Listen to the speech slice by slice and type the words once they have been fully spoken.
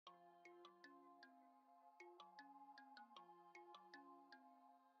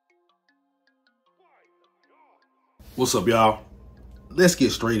What's up, y'all? Let's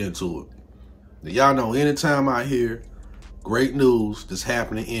get straight into it. Now, y'all know anytime I hear great news that's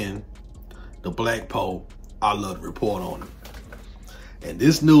happening in the black P.O.E, I love to report on it. And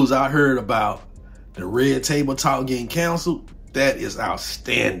this news I heard about the red table talk getting canceled, that is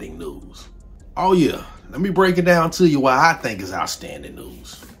outstanding news. Oh yeah, let me break it down to you why I think it's outstanding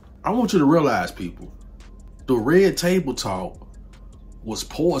news. I want you to realize, people, the red table talk was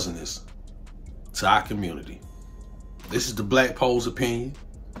poisonous to our community. This is the black P.O.E.'s opinion.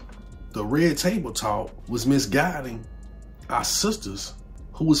 The red table talk was misguiding our sisters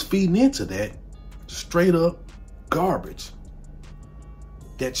who was feeding into that straight up garbage,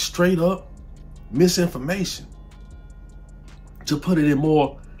 that straight up misinformation. To put it in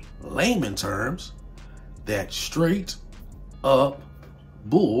more layman terms, that straight up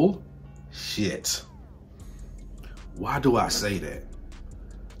bullshit. Why do I say that?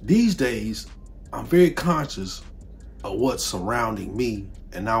 These days, I'm very conscious of what's surrounding me,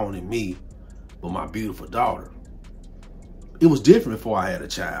 and not only me, but my beautiful daughter. It was different before I had a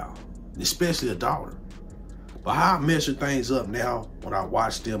child, especially a daughter. But how I measure things up now when I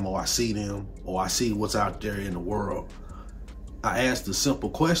watch them or I see them or I see what's out there in the world, I ask the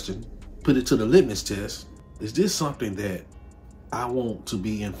simple question, put it to the litmus test, is this something that I want to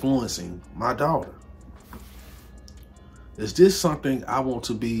be influencing my daughter? Is this something I want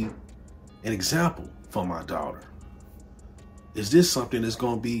to be an example for my daughter? Is this something that's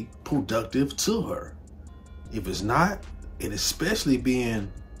going to be productive to her? If it's not, and especially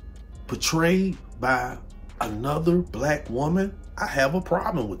being portrayed by another black woman, I have a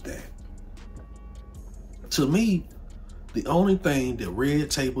problem with that. To me, the only thing that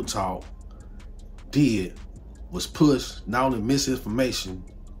Red Table Talk did was push not only misinformation,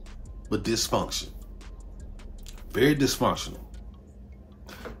 but dysfunction. Very dysfunctional.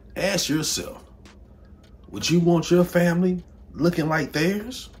 Ask yourself, would you want your family looking like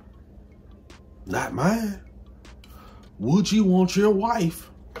theirs? Not mine. Would you want your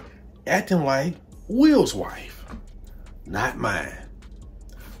wife acting like Will's wife? Not mine.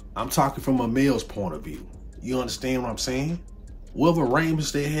 I'm talking from a male's point of view. You understand what I'm saying? Whatever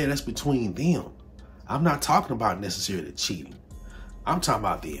arrangements they had, that's between them. I'm not talking about necessarily cheating. I'm talking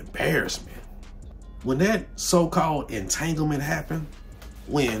about the embarrassment. When that so-called entanglement happened,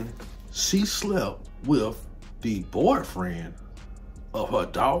 when she slept with the boyfriend of her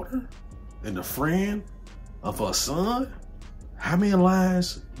daughter and the friend of her son, how many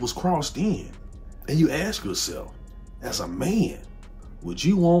lines was crossed in? And you ask yourself, as a man, would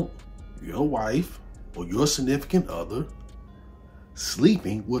you want your wife or your significant other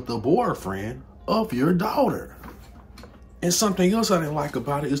sleeping with the boyfriend of your daughter? And something else I didn't like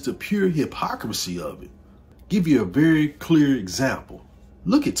about it is the pure hypocrisy of it. Give you a very clear example.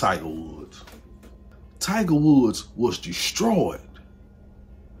 Look at Tiger Woods. Tiger Woods was destroyed,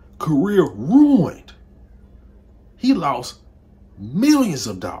 career ruined. He lost millions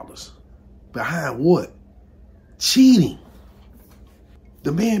of dollars behind what? Cheating.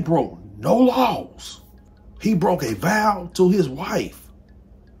 The man broke no laws. He broke a vow to his wife,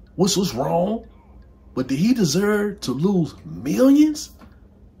 which was wrong. But did he deserve to lose millions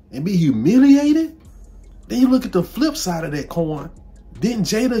and be humiliated? Then you look at the flip side of that coin. Didn't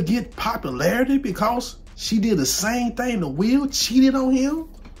Jada get popularity because she did the same thing to Will, cheated on him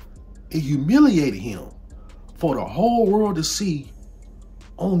and humiliated him for the whole world to see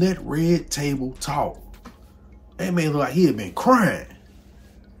on that Red Table Talk? That man looked like he had been crying.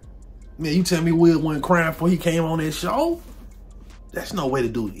 Man, you tell me Will wasn't crying before he came on that show? That's no way to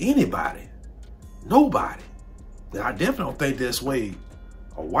do anybody. Nobody. And I definitely don't think that's the way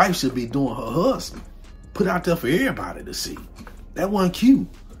a wife should be doing her husband. Put out there for everybody to see. That wasn't cute.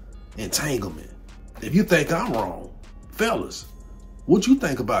 Entanglement. If you think I'm wrong, fellas, what you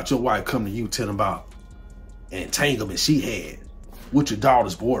think about your wife coming to you telling about an entanglement she had with your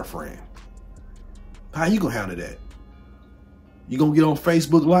daughter's boyfriend? How you gonna handle that? You gonna get on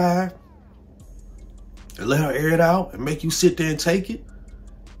Facebook Live and let her air it out and make you sit there and take it?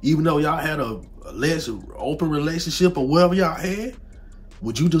 Even though y'all had a alleged open relationship or whatever y'all had?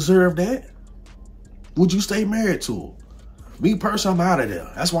 Would you deserve that? Would you stay married to her? Me personally, I'm out of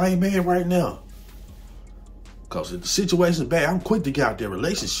there. That's why I ain't married right now. Because if the situation's bad, I'm quick to get out their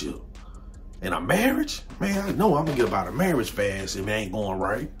relationship. And a marriage? Man, I know I'm going to get about a marriage fast if it ain't going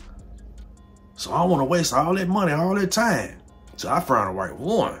right. So I don't want to waste all that money, all that time. So I found the right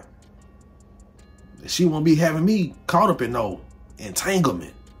one. And she won't be having me caught up in no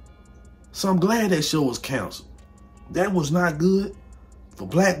entanglement. So I'm glad that show was canceled. That was not good for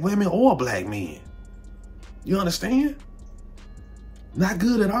black women or black men. You understand? Not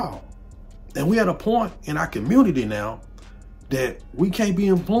good at all. And we're at a point in our community now that we can't be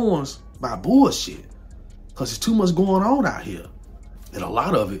influenced by bullshit because there's too much going on out here. And a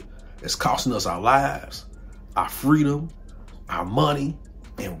lot of it is costing us our lives, our freedom, our money,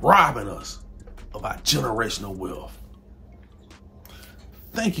 and robbing us of our generational wealth.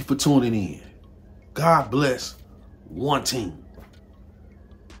 Thank you for tuning in. God bless. One team.